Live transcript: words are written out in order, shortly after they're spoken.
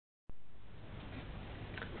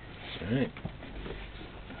right.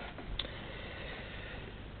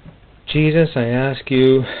 Jesus, I ask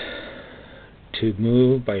you to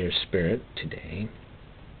move by your Spirit today.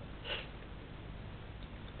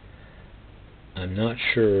 I'm not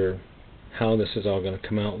sure how this is all going to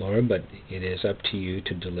come out, Lord, but it is up to you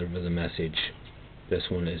to deliver the message. This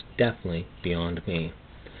one is definitely beyond me.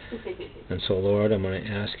 And so, Lord, I'm going to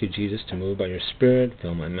ask you, Jesus, to move by your Spirit,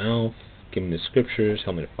 fill my mouth, give me the scriptures,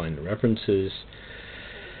 help me to find the references,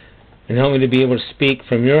 and help me to be able to speak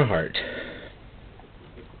from your heart.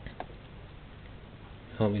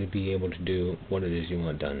 Help me to be able to do what it is you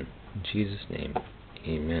want done. In Jesus' name,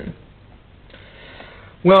 amen.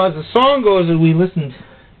 Well, as the song goes that we listened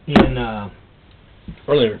in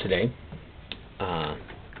earlier today, I'm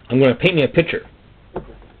going to paint me a picture.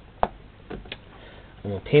 I'm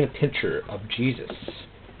going to paint a picture of Jesus.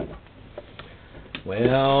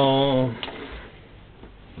 Well,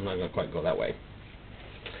 I'm not going to quite go that way.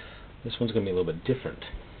 This one's going to be a little bit different.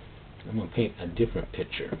 I'm going to paint a different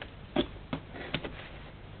picture.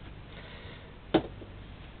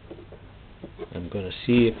 I'm going to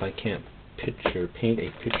see if I can't paint a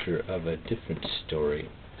picture of a different story.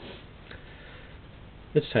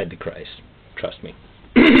 It's tied to Christ. Trust me.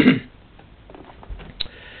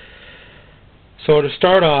 So to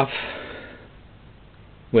start off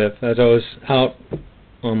with, as I was out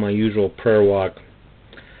on my usual prayer walk,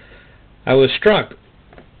 I was struck.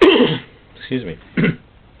 Excuse me.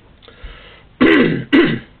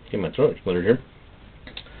 Get my throat splintered here.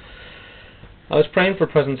 I was praying for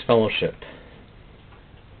Presence Fellowship,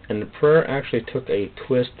 and the prayer actually took a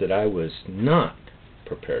twist that I was not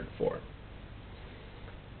prepared for.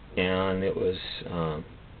 And it was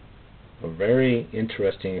a very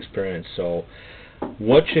interesting experience. So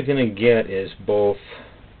what you're going to get is both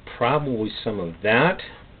probably some of that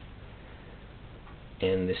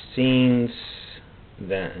and the scenes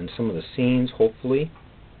that, and some of the scenes hopefully,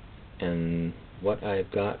 and what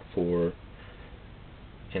I've got for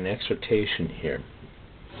an exhortation here.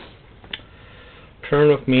 Turn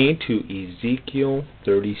with me to Ezekiel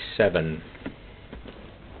 37.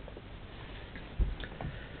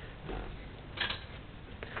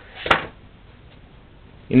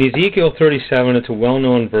 In Ezekiel 37, it's a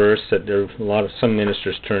well-known verse that there are some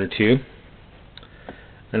ministers turn to.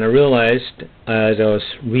 And I realized as I was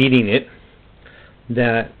reading it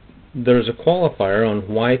that there's a qualifier on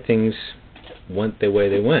why things went the way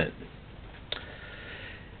they went.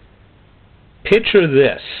 Picture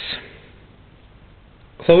this.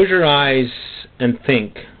 Close your eyes and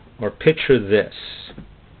think, or picture this.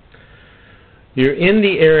 You're in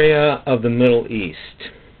the area of the Middle East.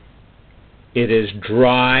 It is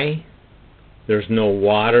dry. There's no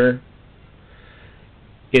water.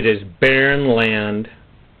 It is barren land.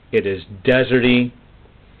 It is deserty.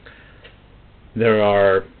 There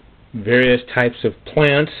are various types of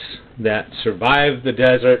plants that survive the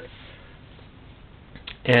desert.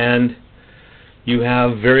 And you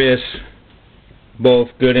have various both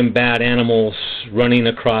good and bad animals running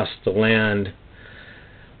across the land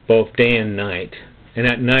both day and night. And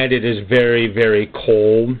at night it is very, very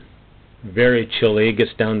cold, very chilly. It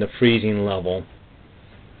gets down to freezing level.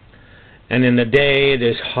 And in the day it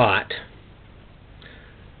is hot.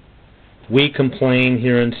 We complain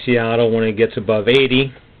here in Seattle when it gets above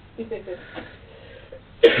 80.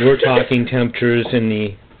 We're talking temperatures in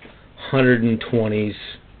the 120s,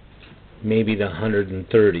 maybe the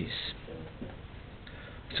 130s.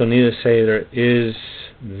 So needless to say, there is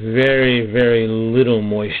very, very little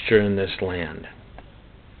moisture in this land.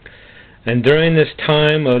 And during this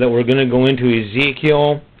time that we're going to go into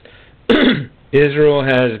Ezekiel, Israel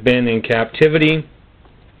has been in captivity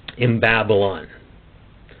in Babylon,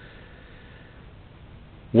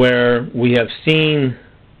 where we have seen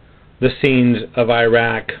the scenes of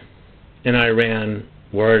Iraq and Iran,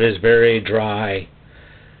 where it is very dry.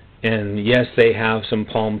 And yes, they have some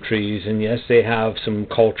palm trees, and yes, they have some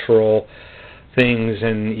cultural things,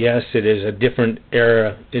 and yes, it is a different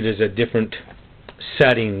era, it is a different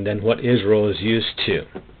setting than what Israel is used to.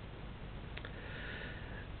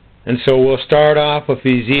 And so we'll start off with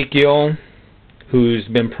Ezekiel, who's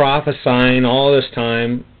been prophesying all this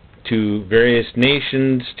time to various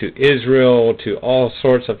nations, to Israel, to all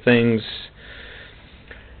sorts of things.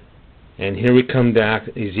 And here we come back,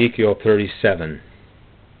 Ezekiel 37.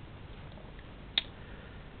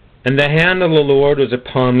 And the hand of the Lord was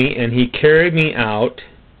upon me, and he carried me out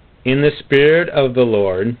in the Spirit of the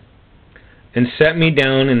Lord, and set me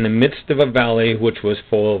down in the midst of a valley which was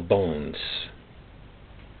full of bones.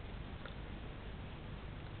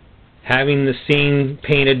 Having the scene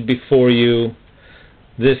painted before you,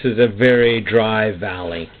 this is a very dry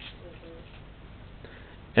valley.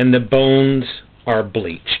 and the bones are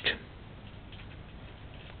bleached.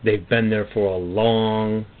 They've been there for a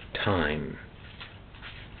long time.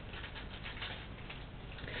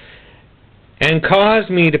 And caused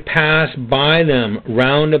me to pass by them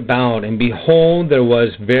round about, and behold, there was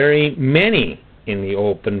very many in the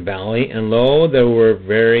open valley, and lo, they were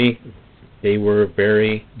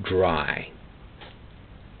very dry.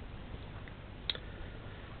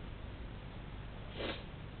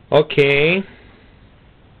 Okay,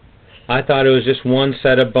 I thought it was just one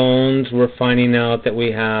set of bones. We're finding out that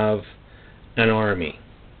we have an army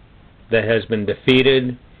that has been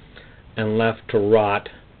defeated and left to rot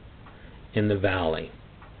in the valley.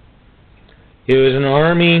 It was an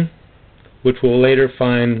army which we'll later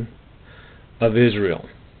find of Israel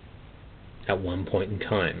at one point in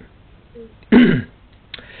time.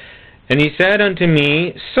 And he said unto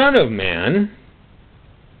me, Son of man,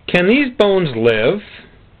 can these bones live?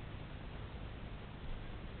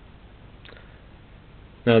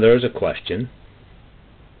 Now there's a question.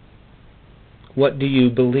 What do you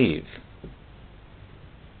believe?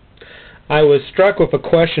 I was struck with a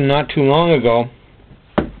question not too long ago,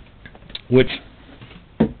 which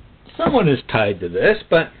somewhat is tied to this,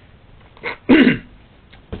 but it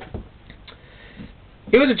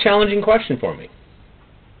was a challenging question for me.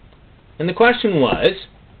 And the question was,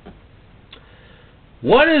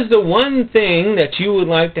 what is the one thing that you would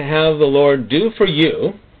like to have the Lord do for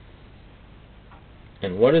you,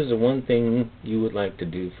 and what is the one thing you would like to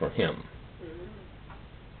do for Him?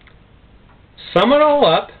 Sum it all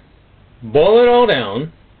up, boil it all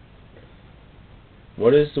down.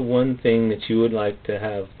 What is the one thing that you would like to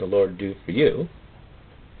have the Lord do for you?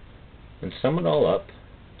 And sum it all up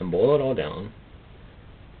and boil it all down.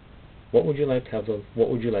 What would you like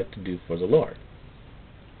to do for the Lord?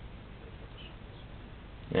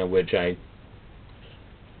 At which I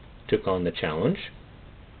took on the challenge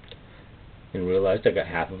and realized I got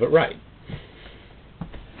half of it right.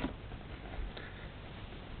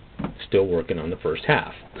 Still working on the first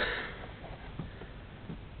half.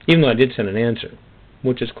 Even though I did send an answer,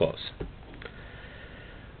 which is close.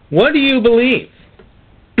 What do you believe?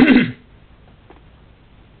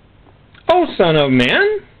 Oh, son of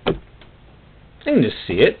man. I can just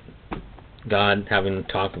see it. God having a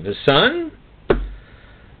talk with His Son,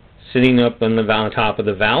 sitting up on the top of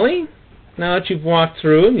the valley. Now that you've walked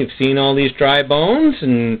through and you've seen all these dry bones,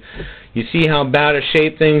 and you see how bad a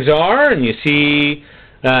shape things are, and you see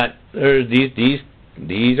that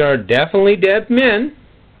these are definitely dead men.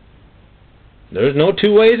 There's no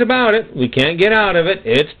two ways about it. We can't get out of it.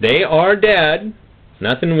 They are dead.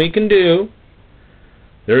 Nothing we can do.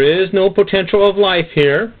 There is no potential of life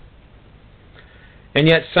here. And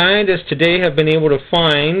yet scientists today have been able to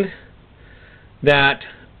find that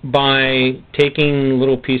by taking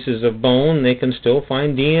little pieces of bone, they can still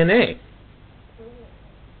find DNA.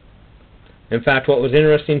 In fact, what was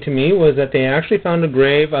interesting to me was that they actually found a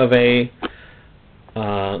grave of they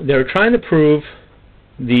were trying to prove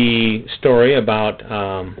the story about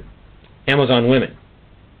Amazon women.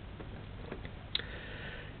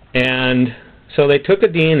 And so they took a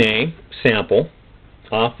DNA sample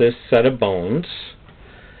off this set of bones,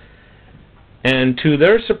 and to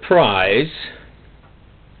their surprise,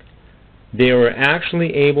 they were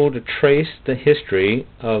actually able to trace the history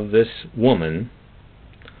of this woman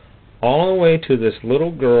all the way to this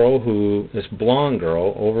little girl, this blonde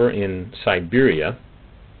girl over in Siberia,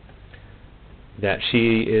 that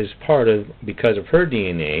she is part of, because of her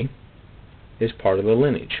DNA, is part of the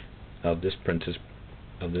lineage of this princess.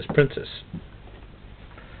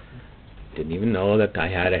 Didn't even know that I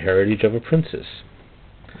had a heritage of a princess.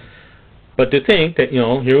 But to think that,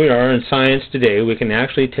 here we are in science today, we can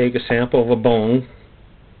actually take a sample of a bone,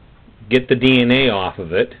 get the DNA off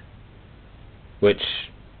of it, which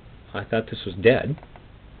I thought this was dead.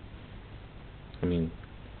 I mean,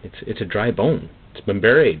 it's a dry bone. It's been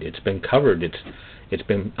buried. It's been covered. It's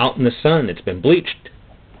been out in the sun. It's been bleached.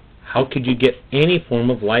 How could you get any form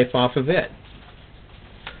of life off of it?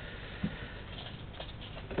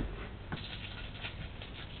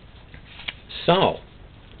 So,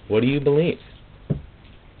 what do you believe?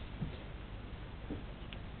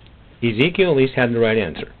 Ezekiel at least had the right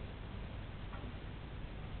answer.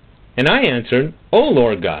 And I answered, O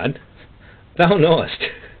Lord God, Thou knowest.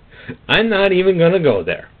 I'm not even going to go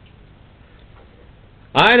there.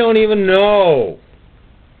 I don't even know.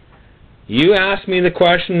 You asked me the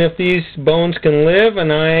question if these bones can live,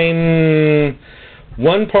 and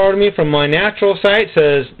one part of me from my natural sight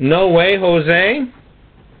says, no way, Jose.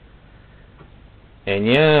 And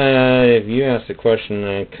yeah, if you ask the question,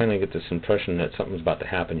 I kind of get this impression that something's about to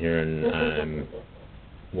happen here, and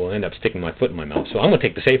will end up sticking my foot in my mouth. So I'm going to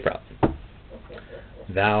take the safe route.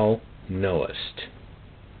 Thou knowest.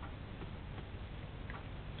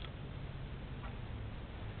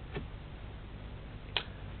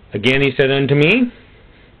 Again he said unto me,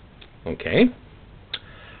 okay,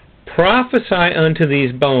 prophesy unto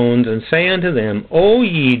these bones, and say unto them, O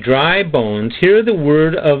ye dry bones, hear the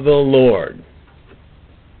word of the Lord.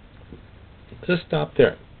 Just stop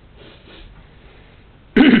there.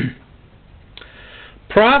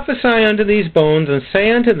 Prophesy unto these bones, and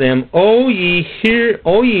say unto them, O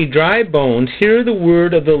ye dry bones, hear the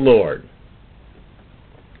word of the Lord.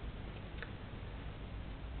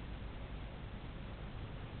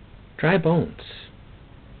 Dry bones.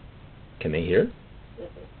 Can they hear?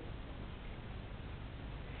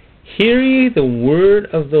 Hear ye the word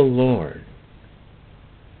of the Lord.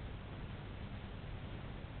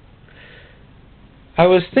 I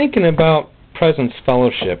was thinking about Presence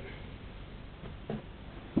Fellowship.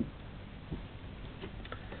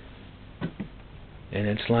 And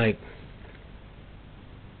it's like,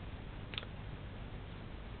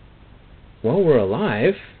 well, we're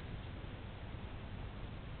alive.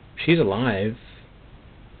 She's alive.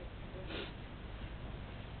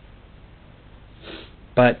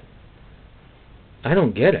 But I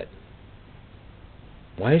don't get it.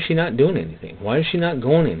 Why is she not doing anything? Why is she not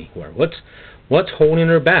going anywhere? What's holding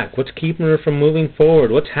her back? What's keeping her from moving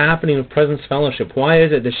forward? What's happening with Presence Fellowship? Why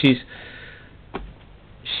is it that she's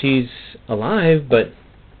alive, but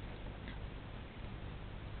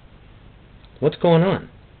what's going on?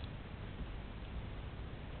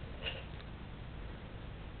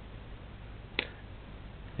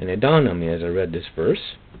 And it dawned on me as I read this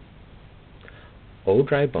verse, O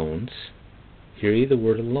dry bones, hear ye the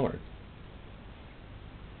word of the Lord.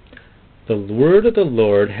 The word of the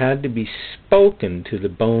Lord had to be spoken to the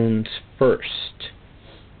bones first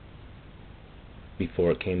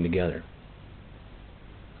before it came together.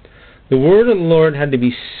 The word of the Lord had to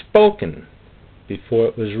be spoken before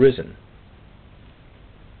it was risen.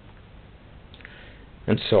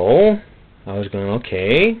 And so I was going,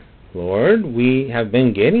 okay, Lord, we have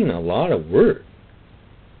been getting a lot of word.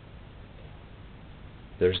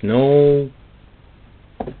 There's no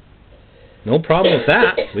problem with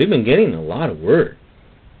that. We've been getting a lot of word.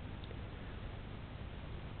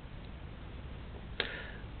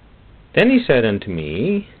 Then he said unto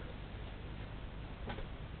me,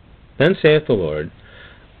 Then saith the Lord,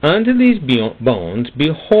 Unto these bones,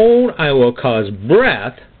 behold, I will cause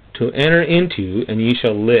breath to enter into, and ye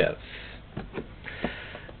shall live.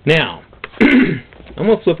 Now, I'm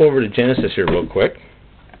going to flip over to Genesis here real quick.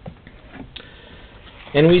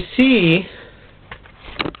 And we see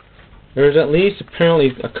there's at least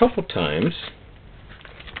apparently a couple times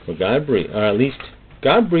where God breathed, or at least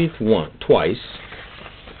God breathed twice.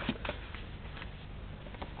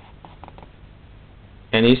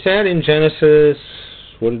 And he said in Genesis,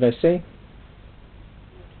 what did I say?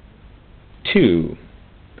 2.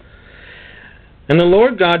 And the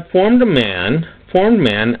Lord God formed man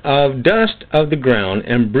of dust of the ground,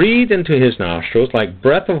 and breathed into his nostrils like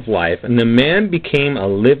breath of life, and the man became a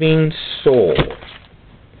living soul.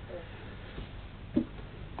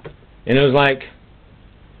 And it was like,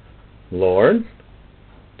 Lord,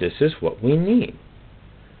 this is what we need.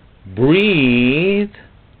 Breathe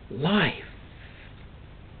life.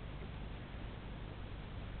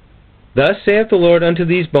 Thus saith the Lord unto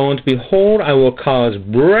these bones, Behold, I will cause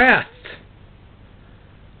breath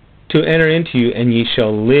to enter into you, and ye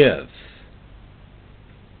shall live.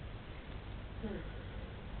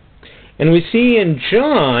 And we see in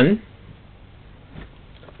John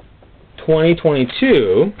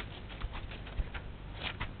 20:22,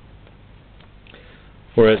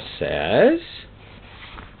 where it says,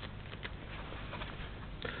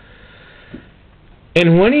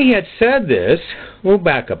 And when he had said this, we'll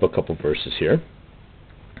back up a couple verses here.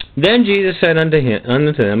 Then Jesus said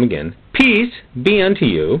unto them again, Peace be unto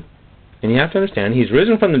you. And you have to understand, he's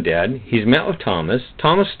risen from the dead. He's met with Thomas.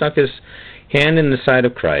 Thomas stuck his hand in the side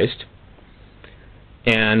of Christ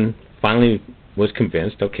and finally was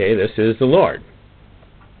convinced, okay, this is the Lord.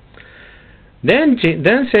 Then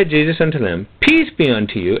said Jesus unto them, Peace be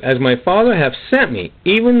unto you, as my Father hath sent me,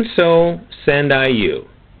 even so send I you.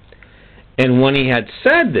 And when he had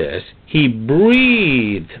said this, he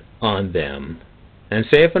breathed on them, and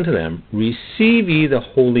saith unto them, Receive ye the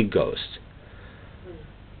Holy Ghost.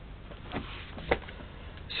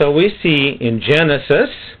 So we see in Genesis,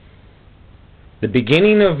 the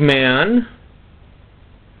beginning of man,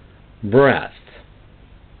 breath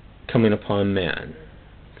coming upon man.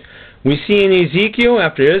 We see in Ezekiel,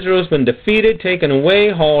 after Israel's been defeated, taken away,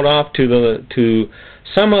 hauled off to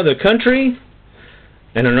some other country,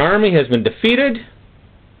 and an army has been defeated,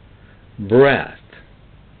 breath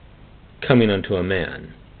coming unto a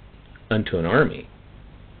man, unto an army.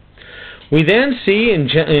 We then see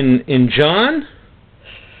in John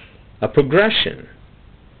a progression.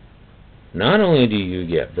 Not only do you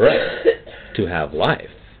get breath to have life,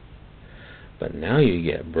 but now you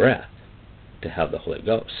get breath to have the Holy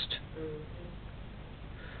Ghost.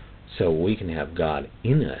 So we can have God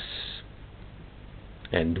in us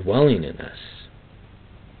and dwelling in us.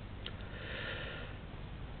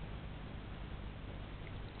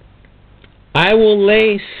 I will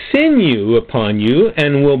lay sinew upon you,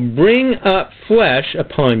 and will bring up flesh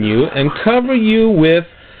upon you, and cover you with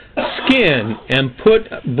skin, and put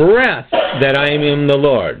breath, that I am the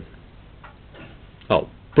Lord. Oh,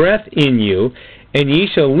 breath in you, and ye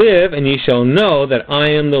shall live, and ye shall know that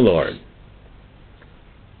I am the Lord.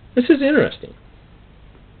 This is interesting.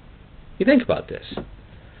 You think about this.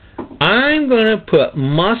 I'm going to put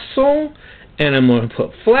muscle, and I'm going to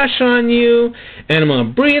put flesh on you, and I'm going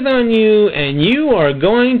to breathe on you, and you are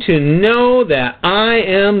going to know that I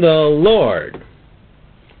am the Lord.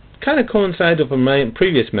 Kind of coincides with my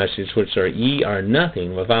previous message, which are, ye are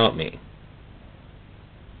nothing without me.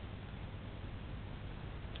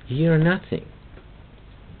 Ye are nothing.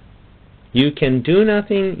 You can do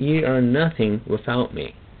nothing, ye are nothing without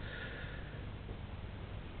me.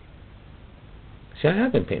 See, I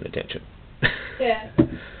have been paying attention. Yeah.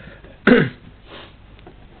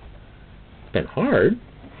 Been hard.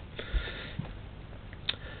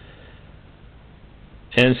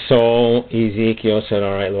 And so Ezekiel said,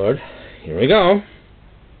 all right, Lord, here we go.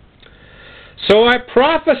 So I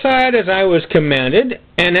prophesied as I was commanded,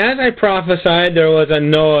 and as I prophesied there was a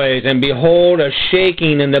noise, and behold, a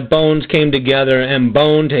shaking, and the bones came together, and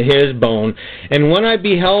bone to his bone. And when I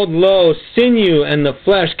beheld, lo, sinew and the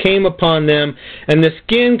flesh came upon them, and the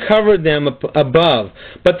skin covered them above,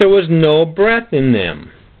 but there was no breath in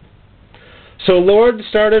them. So Lord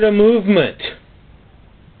started a movement.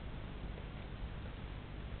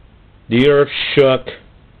 The earth shook.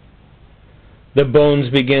 The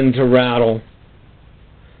bones began to rattle.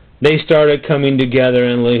 They started coming together,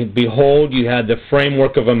 and behold, you had the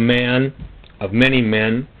framework of a man, of many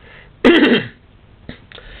men. Then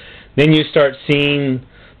you start seeing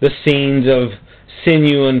the scenes of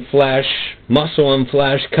sinew and flesh, muscle and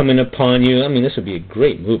flesh coming upon you. I mean, this would be a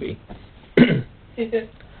great movie.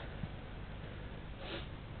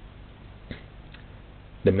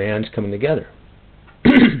 The man's coming together.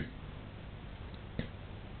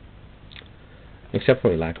 Except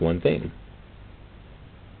for he lacked one thing.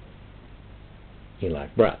 He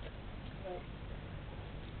lacked breath.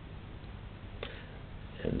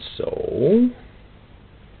 And so,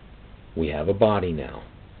 we have a body now.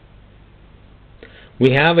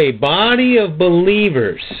 We have a body of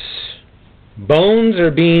believers. Bones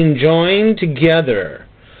are being joined together.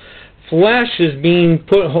 Flesh is being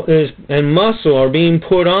put, and muscle are being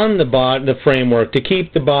put on the framework to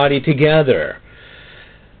keep the body together.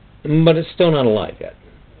 But it's still not alive yet.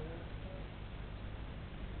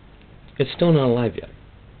 It's still not alive yet.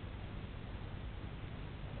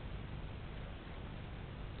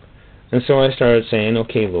 And so I started saying,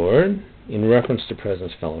 okay, Lord, in reference to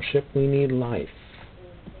Presence Fellowship, we need life.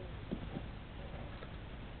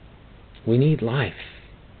 We need life.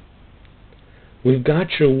 We've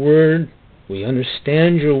got your word. We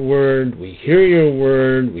understand your word. We hear your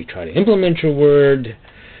word. We try to implement your word.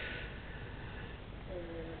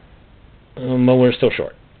 But we're still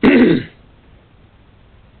short.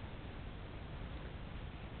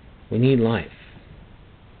 We need life.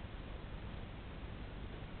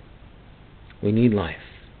 We need life.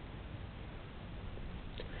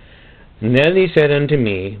 And then he said unto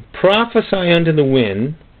me, prophesy unto the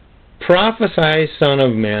wind, prophesy, Son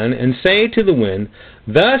of man, and say to the wind,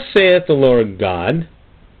 thus saith the Lord God,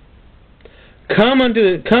 come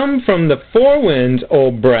from the four winds,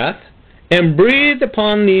 O breath, and breathe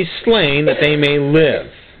upon these slain, that they may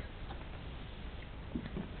live.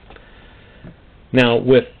 Now,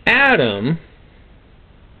 with Adam,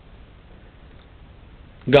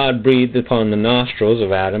 God breathed upon the nostrils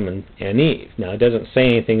of Adam and Eve. Now, it doesn't say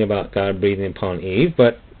anything about God breathing upon Eve,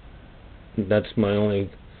 but that's my only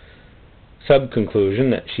sub-conclusion,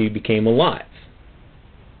 that she became alive.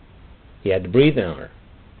 He had to breathe on her,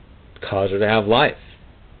 cause her to have life.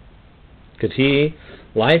 Because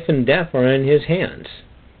life and death are in his hands.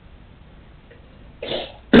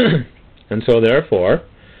 And so, therefore,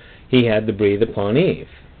 he had to breathe upon Eve,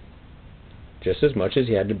 just as much as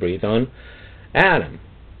he had to breathe on Adam.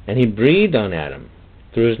 And he breathed on Adam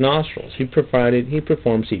through his nostrils. He performed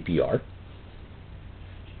CPR.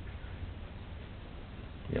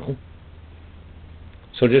 You know,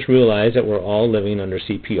 So just realize that we're all living under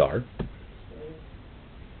CPR,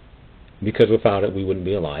 because without it we wouldn't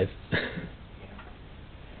be alive.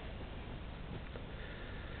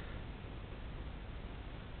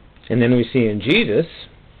 And then we see in Jesus,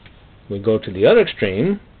 we go to the other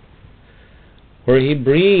extreme, where he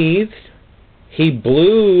breathed, he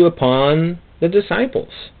blew upon the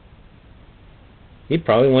disciples. He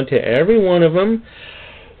probably went to every one of them,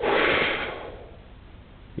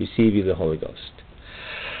 receive you the Holy Ghost.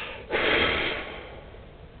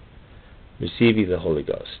 Receive you the Holy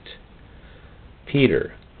Ghost.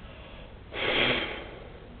 Peter,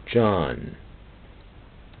 John,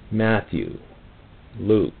 Matthew,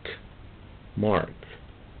 Luke, Mark,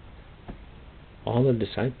 all the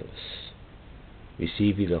disciples,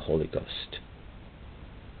 receive you the Holy Ghost.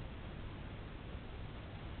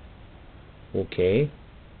 Okay,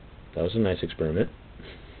 that was a nice experiment.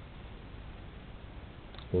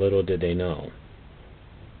 Little did they know,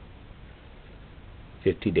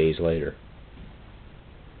 50 days later,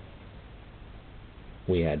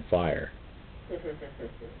 we had fire.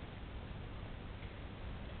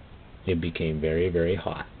 It became very, very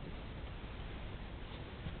hot.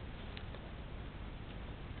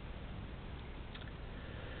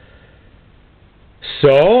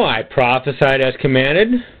 So I prophesied as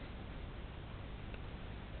commanded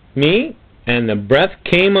me, and the breath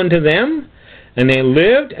came unto them, and they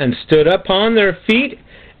lived and stood upon their feet,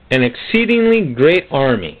 an exceedingly great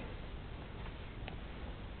army.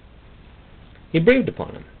 He breathed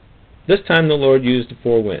upon them. This time the Lord used the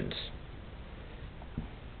four winds.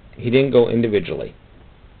 He didn't go individually.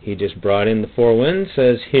 He just brought in the four winds,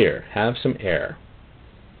 says, here, have some air.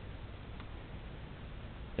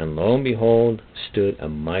 And lo and behold, stood a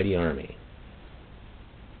mighty army.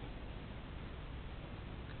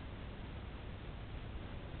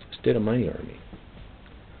 Stood a mighty army.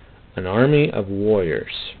 An army of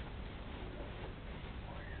warriors.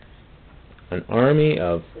 An army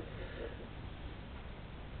of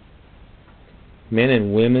men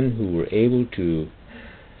and women who were able to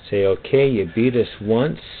say, okay, you beat us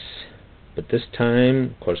once, but this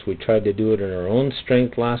time, of course, we tried to do it in our own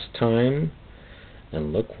strength last time,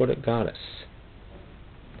 and look what it got us.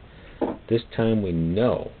 This time we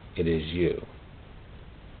know it is you,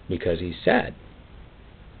 because he said,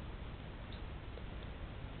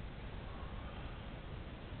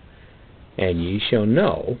 and ye shall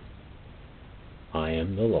know I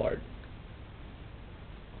am the Lord.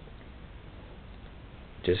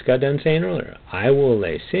 Just got done saying earlier, I will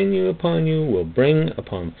lay sinew upon you, will bring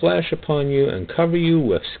upon flesh upon you, and cover you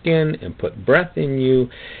with skin, and put breath in you,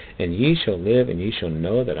 and ye shall live, and ye shall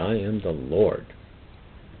know that I am the Lord.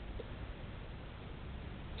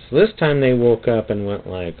 So this time they woke up and went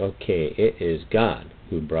like, okay, it is God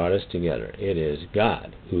who brought us together. It is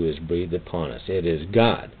God who has breathed upon us. It is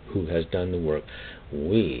God who has done the work.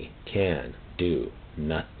 We can do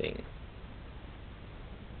nothing.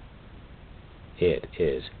 It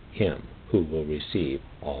is him who will receive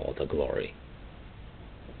all the glory.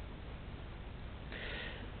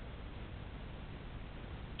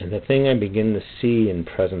 And the thing I begin to see in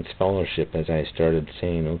Presence Fellowship as I started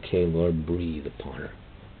saying, okay, Lord, breathe upon her.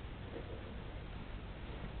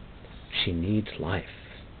 She needs life.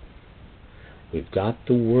 We've got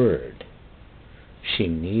the Word. She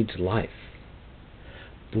needs life.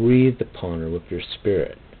 Breathe upon her with your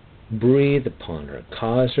Spirit. Breathe upon her.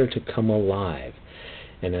 Cause her to come alive.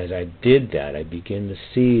 And as I did that, I began to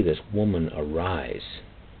see this woman arise.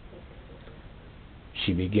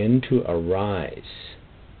 She began to arise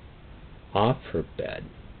off her bed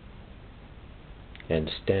and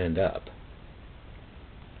stand up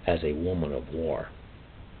as a woman of war.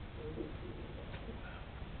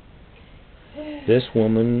 This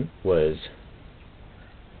woman was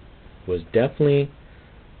definitely,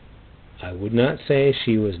 I would not say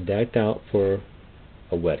she was decked out for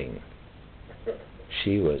a wedding.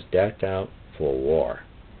 She was decked out for war.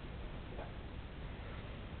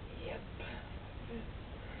 Yep.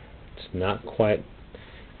 It's not quite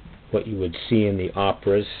what you would see in the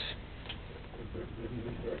operas.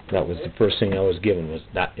 That was the first thing I was given, was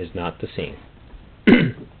that is not the scene.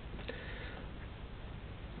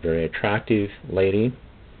 Very attractive lady,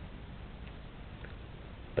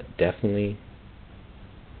 but definitely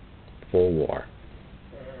for war.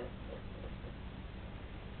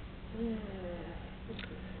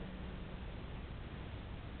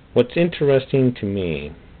 What's interesting to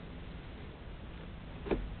me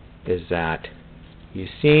is that you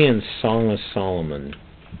see in Song of Solomon,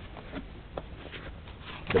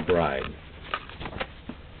 the bride.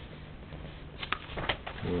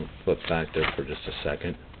 We'll flip back there for just a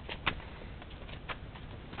second.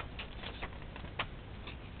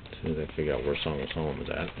 As soon as I figure out where Song of Solomon is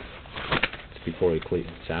at.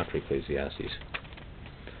 It's after Ecclesiastes.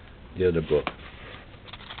 The other book.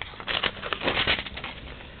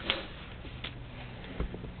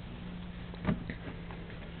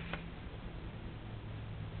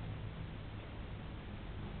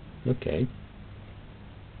 Okay.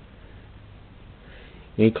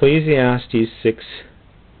 In Ecclesiastes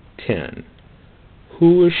 6:10,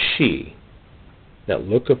 who is she that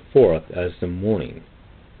looketh forth as the morning,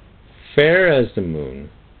 fair as the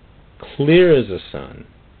moon, clear as the sun,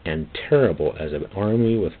 and terrible as an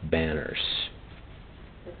army with banners?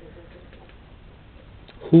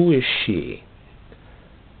 Who is she?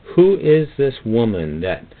 Who is this woman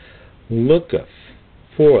that looketh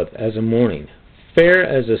forth as a morning, fair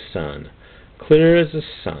as the sun, clear as the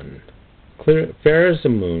sun, fair as the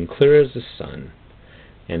moon, clear as the sun,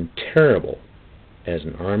 and terrible as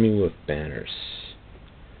an army with banners?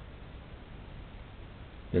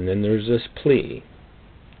 And then there's this plea.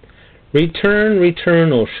 Return,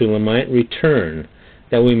 return, O Shulamite, return,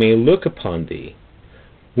 that we may look upon thee.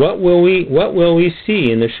 What will we see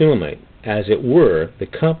in the Shulamite? As it were the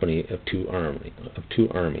company of two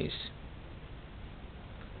armies.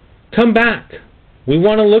 Come back. We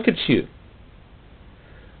want to look at you.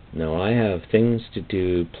 No, I have things to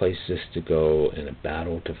do, places to go, and a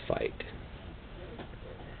battle to fight.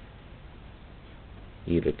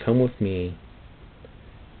 Either come with me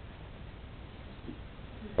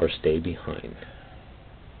or stay behind.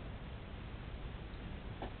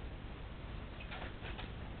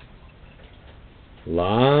 A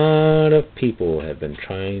lot of people have been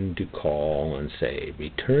trying to call and say,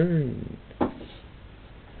 return.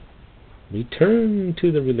 Return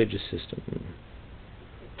to the religious system.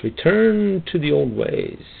 Return to the old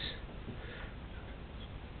ways.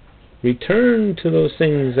 Return to those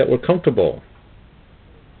things that were comfortable.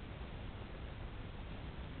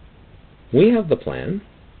 We have the plan.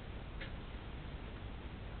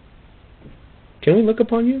 Can we look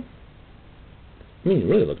upon you? I mean, you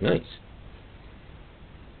really look nice.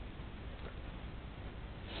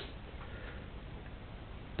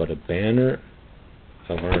 But a banner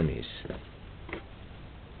of armies.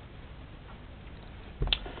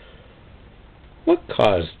 What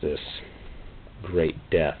caused this great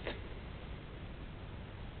death?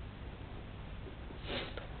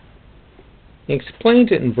 He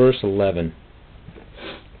explains it in verse 11.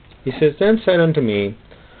 He says, Then said unto me,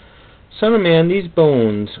 Son of man, these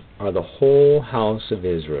bones are the whole house of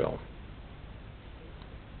Israel.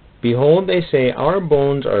 Behold, they say, Our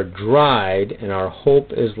bones are dried, and our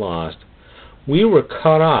hope is lost. We were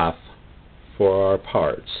cut off for our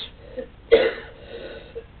parts.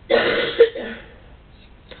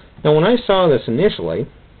 Now, when I saw this initially,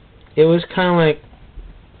 it was kind of like,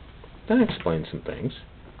 that explains some things.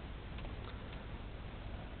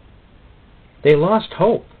 They lost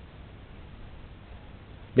hope.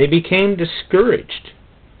 They became discouraged.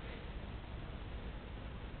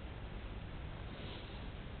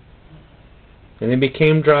 And they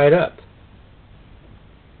became dried up.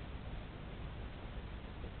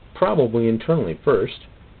 Probably internally first.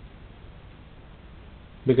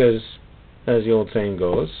 Because, as the old saying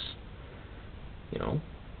goes,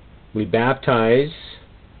 we baptize,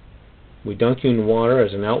 we dunk you in water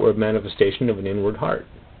as an outward manifestation of an inward heart.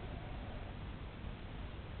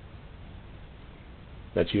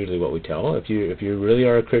 That's usually what we tell. If you really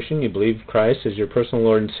are a Christian, you believe Christ as your personal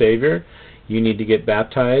Lord and Savior, you need to get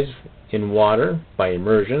baptized in water by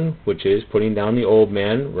immersion, which is putting down the old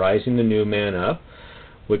man, rising the new man up,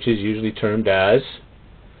 which is usually termed as,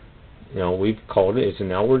 we've called it, it's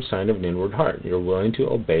an outward sign of an inward heart. You're willing to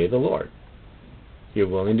obey the Lord. You're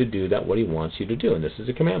willing to do what He wants you to do, and this is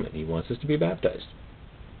a commandment. He wants us to be baptized.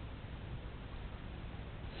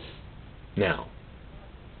 Now,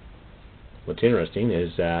 what's interesting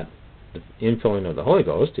is that the infilling of the Holy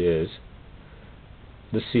Ghost is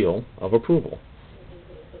the seal of approval.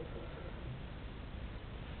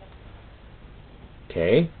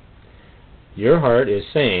 Okay? Your heart is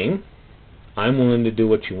saying, I'm willing to do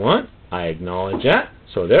what you want. I acknowledge that.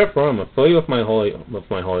 So therefore, I'm going to fill you with my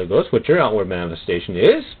Holy Ghost, which your outward manifestation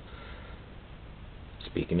is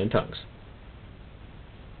speaking in tongues.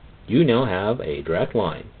 You now have a direct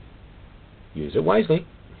line. Use it wisely.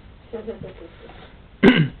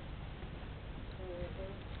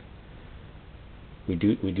 We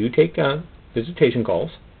do take visitation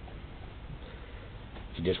calls.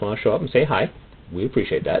 If you just want to show up and say hi, we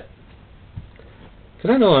appreciate that.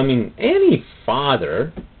 Because I know, any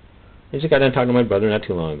father, I just got done talking to my brother not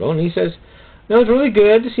too long ago, and he says, it was really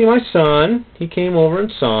good to see my son. He came over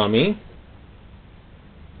and saw me.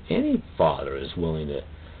 Any father is willing to,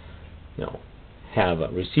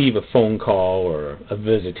 receive a phone call or a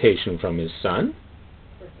visitation from his son.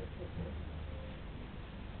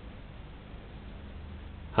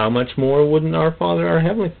 How much more wouldn't our Father, our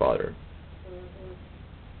Heavenly Father?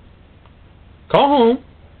 Call home.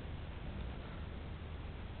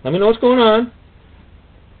 Let me know what's going on.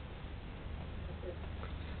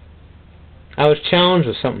 I was challenged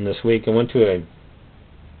with something this week. I went to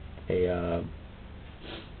a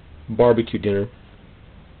barbecue dinner.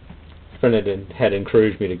 A friend had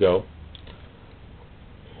encouraged me to go.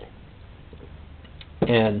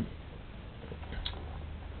 And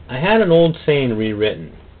I had an old saying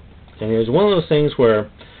rewritten. And it was one of those things where,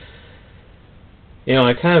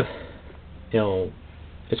 I kind of,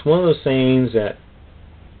 it's one of those sayings that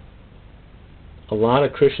a lot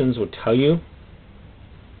of Christians would tell you,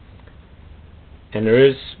 and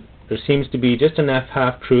there seems to be just enough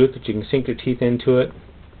half-truth that you can sink your teeth into it,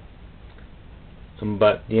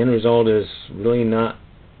 but the end result is really not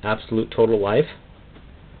absolute total life.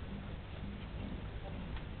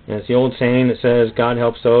 And it's the old saying that says, God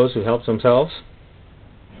helps those who help themselves.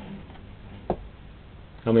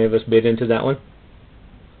 How many of us bit into that one?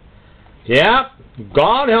 Yeah,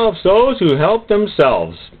 God helps those who help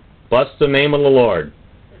themselves. Bless the name of the Lord.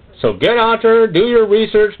 So get out there, do your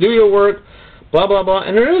research, do your work, blah, blah, blah.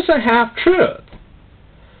 And there is a half-truth.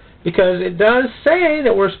 Because it does say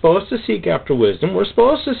that we're supposed to seek after wisdom, we're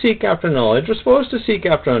supposed to seek after knowledge, we're supposed to seek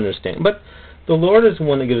after understanding. But the Lord is the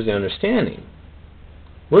one that gives the understanding.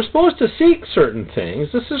 We're supposed to seek certain things.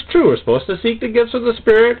 This is true. We're supposed to seek the gifts of the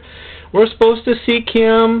Spirit. We're supposed to seek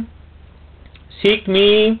Him. Seek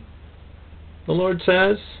me, the Lord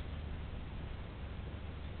says.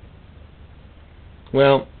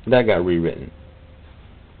 Well, that got rewritten.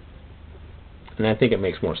 And I think it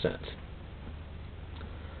makes more sense.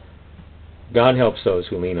 God helps those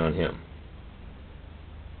who lean on Him.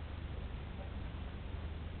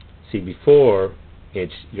 See, before,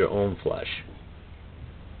 it's your own flesh.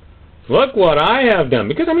 Look what I have done.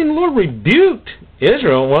 Because, the Lord rebuked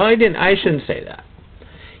Israel. Well, I shouldn't say that.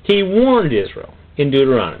 He warned Israel in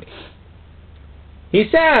Deuteronomy. He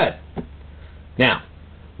said, now,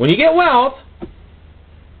 when you get wealth,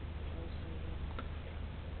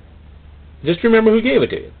 just remember who gave it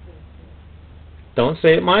to you. Don't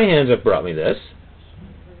say that my hands have brought me this.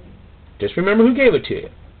 Just remember who gave it to you.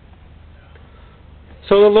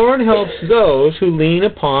 So the Lord helps those who lean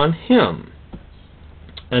upon Him.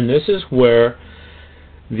 And this is where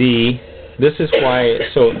this is why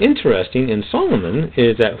it's so interesting in Solomon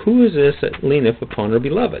is that who is this that leaneth upon her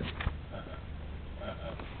beloved?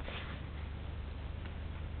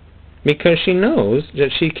 Because she knows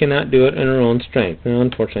that she cannot do it in her own strength. Now,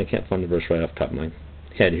 unfortunately, I can't find the verse right off the top of my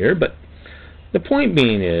head here, but the point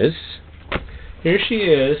being is, here she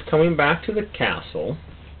is coming back to the castle,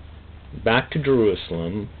 back to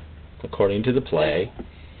Jerusalem, according to the play,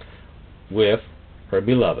 with her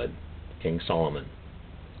beloved, King Solomon.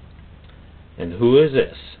 And who is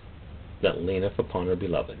this that leaneth upon her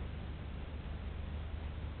beloved?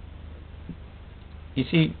 You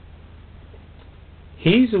see,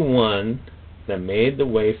 He's the one that made the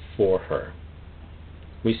way for her.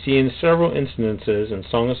 We see in several instances in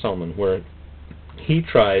Song of Solomon where he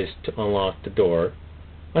tries to unlock the door.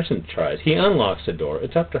 I shouldn't tries. He unlocks the door.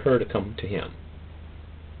 It's up to her to come to him.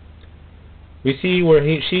 We see where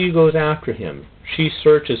she goes after him. She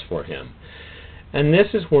searches for him. And this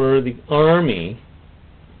is where the army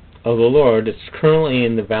of the Lord that's currently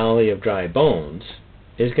in the valley of dry bones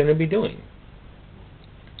is going to be doing.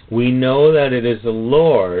 We know that it is the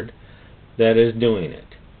Lord that is doing it.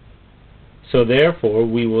 So therefore,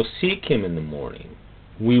 we will seek Him in the morning.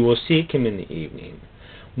 We will seek Him in the evening.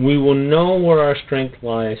 We will know where our strength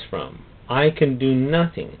lies from. I can do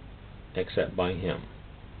nothing except by Him.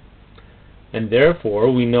 And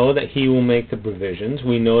therefore, we know that He will make the provisions.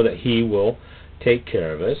 We know that He will take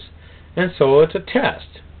care of us. And so it's a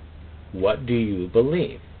test. What do you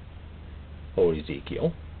believe, O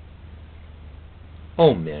Ezekiel?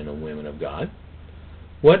 O men and women of God,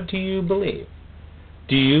 what do you believe?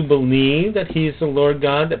 Do you believe that He is the Lord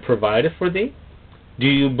God that provideth for thee? Do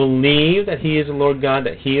you believe that He is the Lord God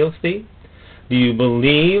that healeth thee? Do you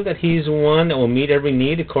believe that He is the one that will meet every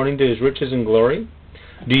need according to His riches and glory?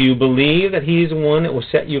 Do you believe that He is the one that will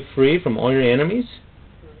set you free from all your enemies?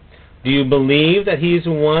 Do you believe that He is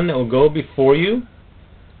the one that will go before you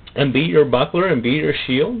and be your buckler and be your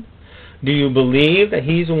shield? Do you believe that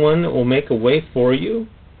He's the one that will make a way for you?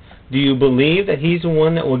 Do you believe that He's the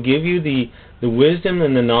one that will give you the wisdom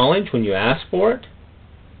and the knowledge when you ask for it?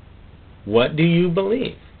 What do you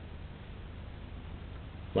believe?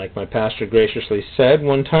 Like my pastor graciously said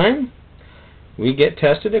one time, we get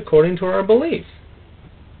tested according to our belief.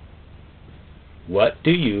 What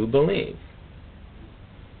do you believe?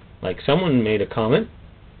 Like someone made a comment,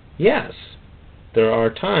 yes, there are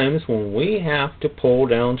times when we have to pull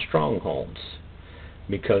down strongholds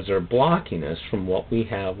because they're blocking us from what we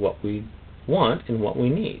have, what we want, and what we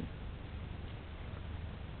need.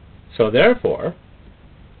 So therefore,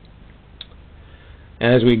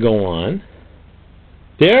 as we go on,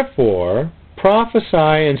 therefore prophesy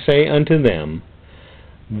and say unto them,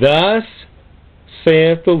 Thus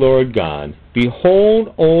saith the Lord God,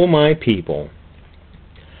 Behold, O my people,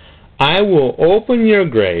 I will open your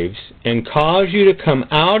graves and cause you to come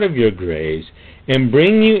out of your graves and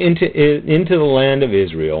bring you into the land of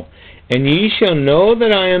Israel. And ye shall know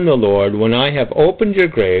that I am the Lord when I have opened your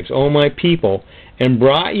graves, O my people, and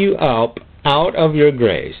brought you up out of your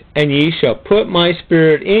graves. And ye shall put my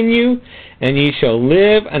spirit in you, and ye shall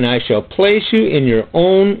live, and I shall place you in your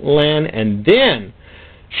own land. And then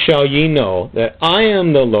shall ye know that I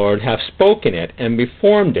am the Lord, have spoken it, and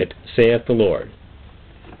performed it, saith the Lord.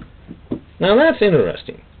 Now that's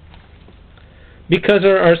interesting, because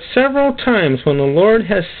there are several times when the Lord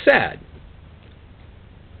has said,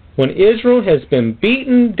 when Israel has been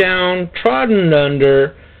beaten down, trodden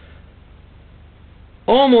under,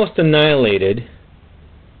 almost annihilated,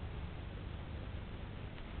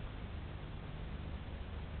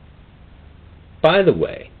 by the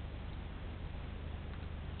way,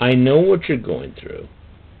 I know what you're going through.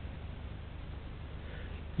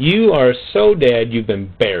 You are so dead you've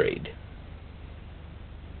been buried.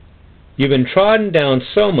 You've been trodden down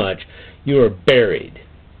so much you are buried.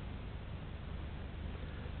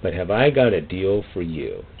 But have I got a deal for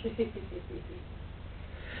you?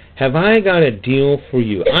 Have I got a deal for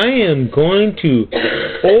you? I am going to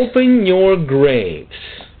open your graves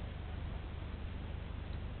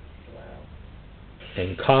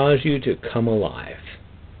and cause you to come alive.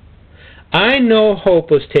 I know hope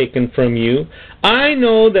was taken from you. I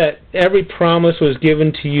know that every promise was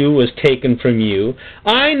given to you was taken from you.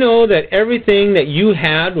 I know that everything that you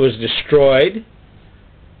had was destroyed.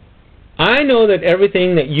 I know that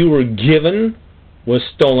everything that you were given was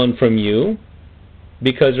stolen from you,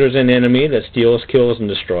 because there's an enemy that steals, kills, and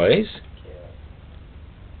destroys.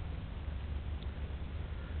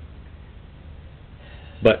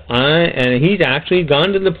 And he's actually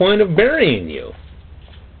gone to the point of burying you.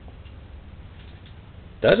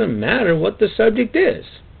 Doesn't matter what the subject is.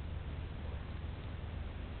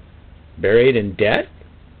 Buried in debt,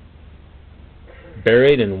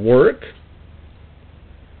 buried in work,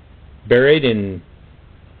 buried in,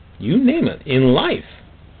 you name it, in life.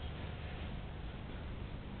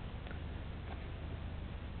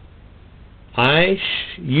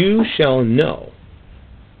 You shall know.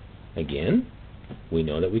 Again, we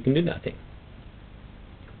know that we can do nothing.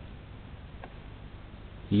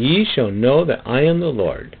 Ye shall know that I am the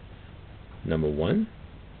Lord. Number one,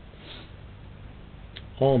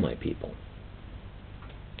 all my people.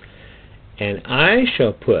 And I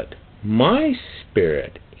shall put my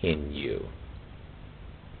spirit in you.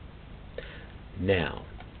 Now,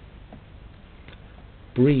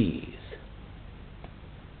 breathe.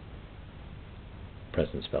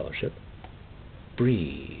 Presence Fellowship.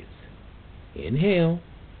 Breathe. Inhale.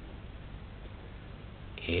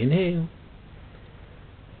 Inhale.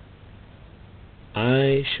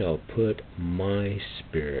 I shall put my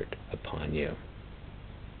spirit upon you.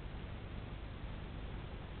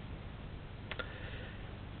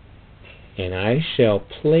 And I shall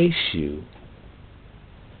place you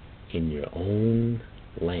in your own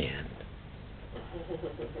land.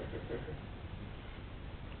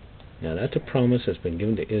 Now that's a promise that's been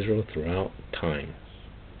given to Israel throughout time.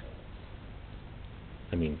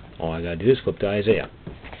 I mean, all I got to do is flip to Isaiah.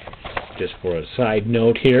 Just for a side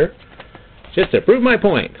note here, just to prove my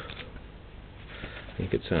point. I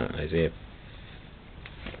think it's Isaiah.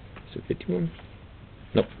 Is it 51?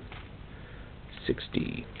 Nope.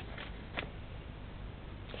 61.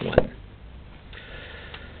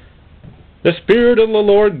 The Spirit of the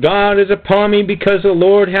Lord God is upon me, because the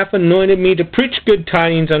Lord hath anointed me to preach good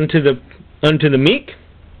tidings unto the meek.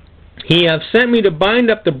 He hath sent me to bind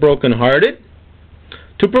up the brokenhearted,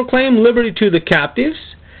 to proclaim liberty to the captives,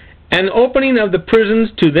 and opening of the prisons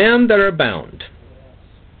to them that are bound,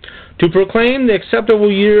 to proclaim the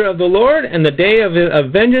acceptable year of the Lord, and the day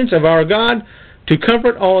of vengeance of our God, to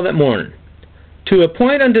comfort all that mourn, to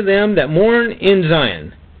appoint unto them that mourn in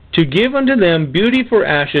Zion, to give unto them beauty for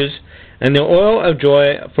ashes, and the oil of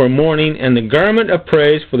joy for mourning, and the garment of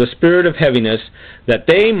praise for the spirit of heaviness, that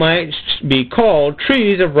they might be called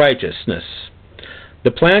trees of righteousness,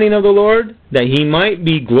 the planting of the Lord, that he might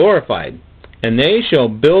be glorified. And they shall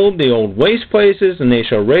build the old waste places, and they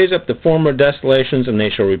shall raise up the former desolations, and they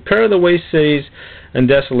shall repair the waste cities and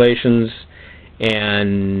desolations.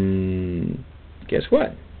 And guess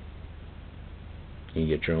what? You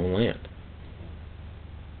get your own land.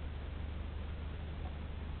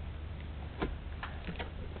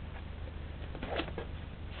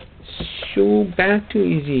 So back to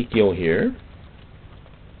Ezekiel here.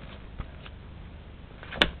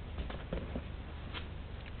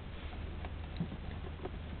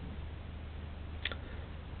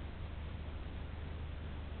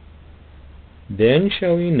 Then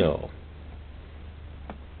shall you know.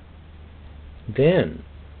 Then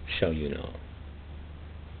shall you know.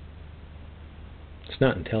 It's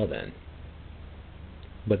not until then.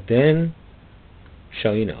 But then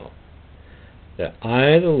shall you know that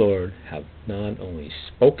I, the Lord, have not only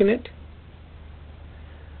spoken it,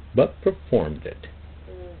 but performed it.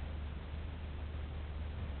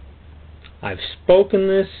 I've spoken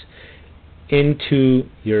this into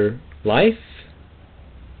your life,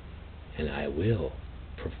 and I will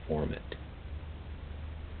perform it.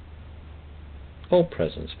 Oh,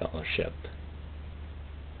 Presence Fellowship.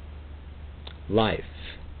 Life.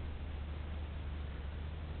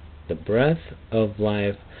 The breath of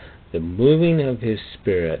life, the moving of His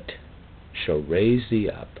Spirit shall raise thee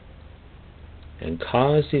up and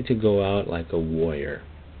cause thee to go out like a warrior,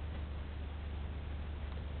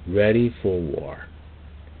 ready for war,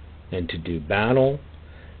 and to do battle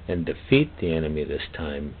and defeat the enemy this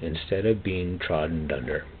time instead of being trodden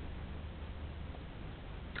under.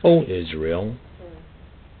 O Israel,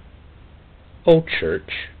 O church,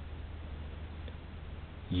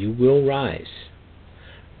 you will rise.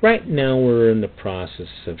 Right now we're in the process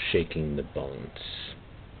of shaking the bones.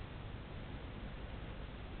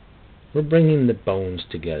 We're bringing the bones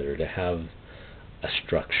together to have a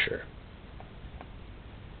structure,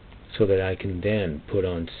 so that I can then put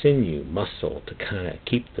on sinew, muscle, to kind of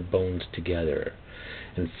keep the bones together,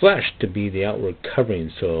 and flesh to be the outward covering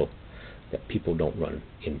so that people don't run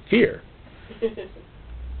in fear.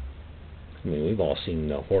 I mean, we've all seen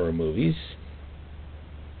the horror movies.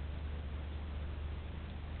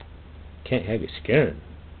 Can't have you scaring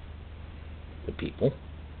the people,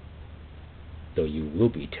 though you will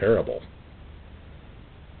be terrible,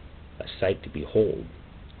 a sight to behold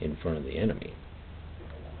in front of the enemy.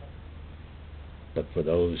 But for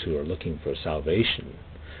those who are looking for salvation,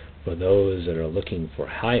 for those that are looking for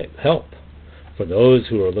help, for those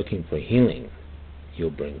who are looking for healing, you'll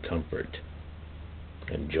bring comfort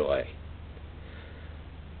and joy.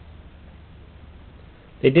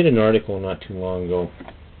 They did an article not too long ago.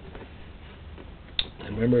 I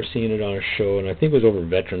remember seeing it on a show, and I think it was over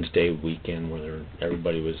Veterans Day weekend, where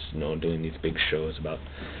everybody was, doing these big shows about,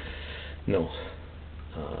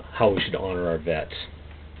 how we should honor our vets.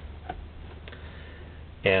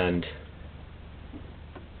 And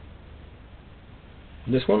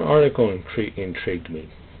this one article intrigued me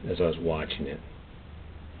as I was watching it.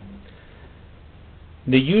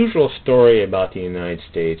 The usual story about the United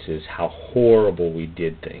States is how horrible we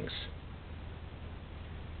did things.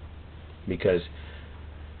 Because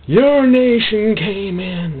your nation came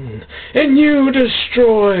in, and you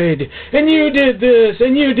destroyed, and you did this,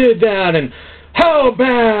 and you did that, and how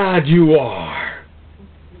bad you are.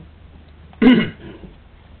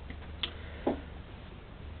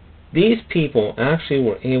 These people actually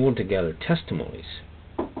were able to gather testimonies.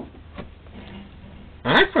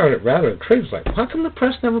 I found it rather intriguing. Like, how come the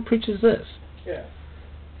press never preaches this? Yeah.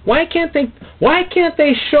 Why can't they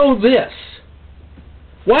show this?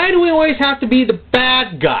 Why do we always have to be the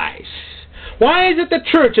bad guys? Why is it the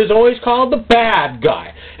church is always called the bad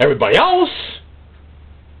guy? Everybody else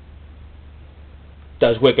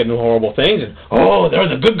does wicked and horrible things, and they're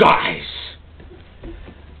the good guys.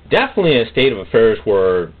 Definitely a state of affairs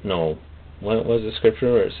where, what was the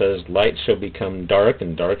scripture where it says, light shall become dark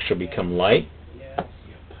and dark shall become light? Yes.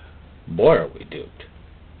 Boy, are we duped.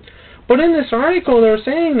 But in this article, they're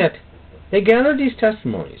saying that they gathered these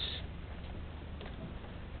testimonies.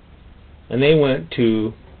 And they went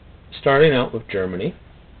to, starting out with Germany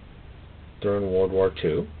during World War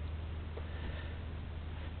II.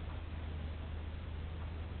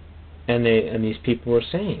 And these people were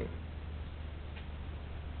saying,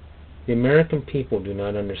 the American people do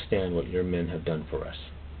not understand what your men have done for us.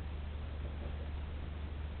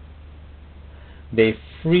 They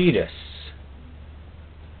freed us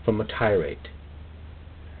from a tyrant.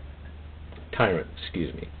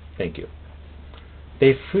 Thank you.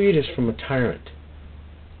 They freed us from a tyrant.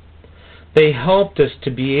 They helped us to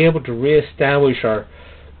be able to reestablish our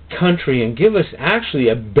country and give us actually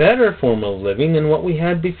a better form of living than what we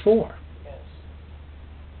had before.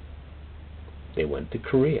 to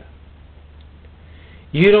Korea.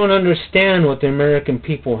 You don't understand what the American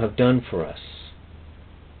people have done for us.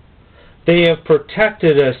 They have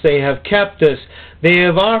protected us. They have kept us. They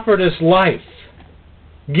have offered us life,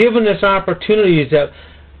 given us opportunities that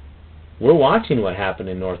we're watching what happened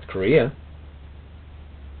in North Korea.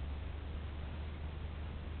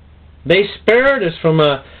 They spared us from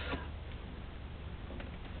a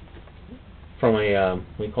what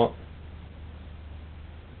do you call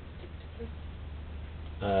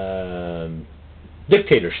it?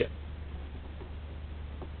 Dictatorship.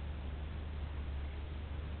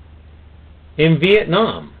 In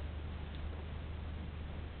Vietnam,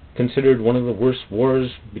 considered one of the worst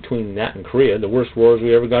wars between that and Korea, the worst wars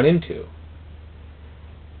we ever got into.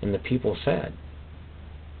 And the people said,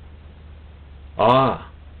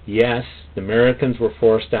 yes, the Americans were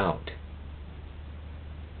forced out,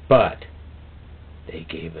 but they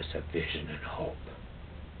gave us a vision and hope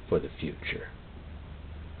for the future.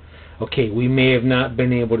 Okay, we may have not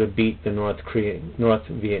been able to beat the North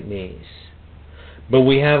Vietnamese, but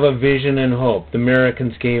we have a vision and hope. The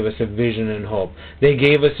Americans gave us a vision and hope. They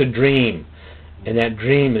gave us a dream, and that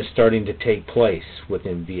dream is starting to take place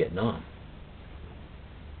within Vietnam.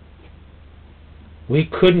 We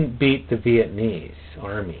couldn't beat the Vietnamese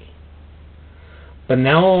army, but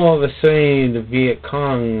now all of a sudden the Viet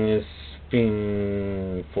Cong is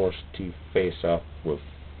being forced to face off with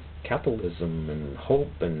capitalism and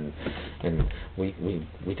hope, and we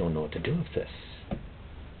don't know what to do with this.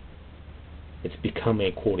 It's become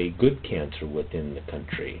a, quote, a good cancer within the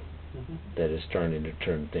country that is starting to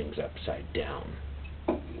turn things upside down.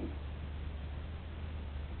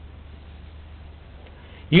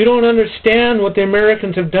 You don't understand what the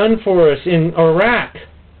Americans have done for us in Iraq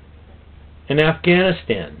and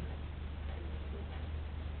Afghanistan.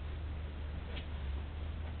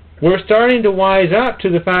 We're starting to wise up to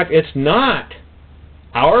the fact it's not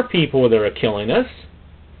our people that are killing us.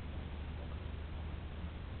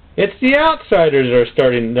 It's the outsiders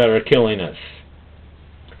that are killing us.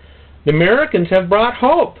 The Americans have brought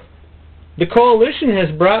hope. The coalition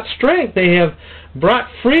has brought strength. They have brought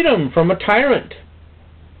freedom from a tyrant.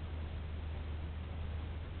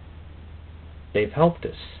 They've helped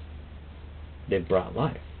us. They've brought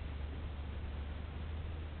life.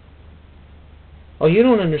 Oh, you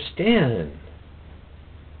don't understand,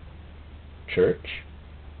 church.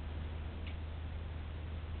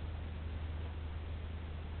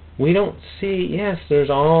 We don't see, yes,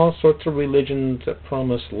 there's all sorts of religions that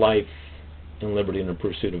promise life and liberty and the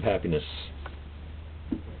pursuit of happiness.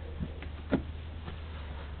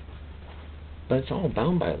 But it's all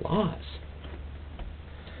bound by laws.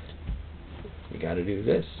 You got to do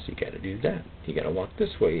this, you got to do that. You got to walk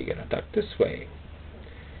this way, you got to duck this way.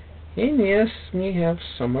 And yes, we have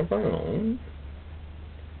some of our own.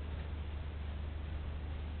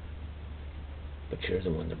 But you're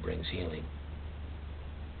the one that brings healing.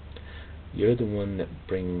 You're the one that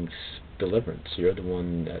brings deliverance. You're the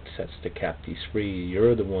one that sets the captives free.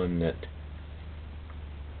 You're the one that,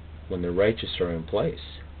 when the righteous are in place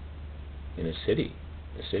in a city,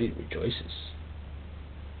 the city rejoices.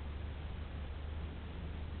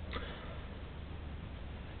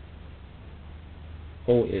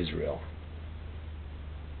 O Israel,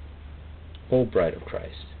 O Bride of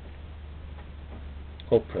Christ,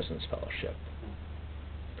 O Presence Fellowship,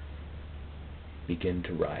 begin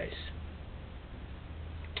to rise.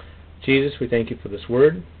 Jesus, we thank you for this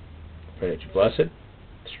word. Pray that you bless it,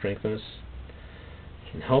 strengthen us,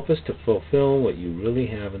 and help us to fulfill what you really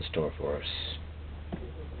have in store for us,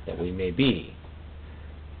 that we may be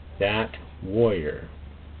that warrior,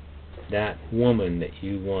 that woman that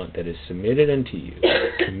you want, that is submitted unto you,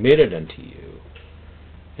 committed unto you,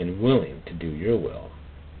 and willing to do your will,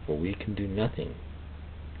 for we can do nothing.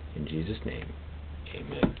 In Jesus' name,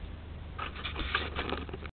 amen.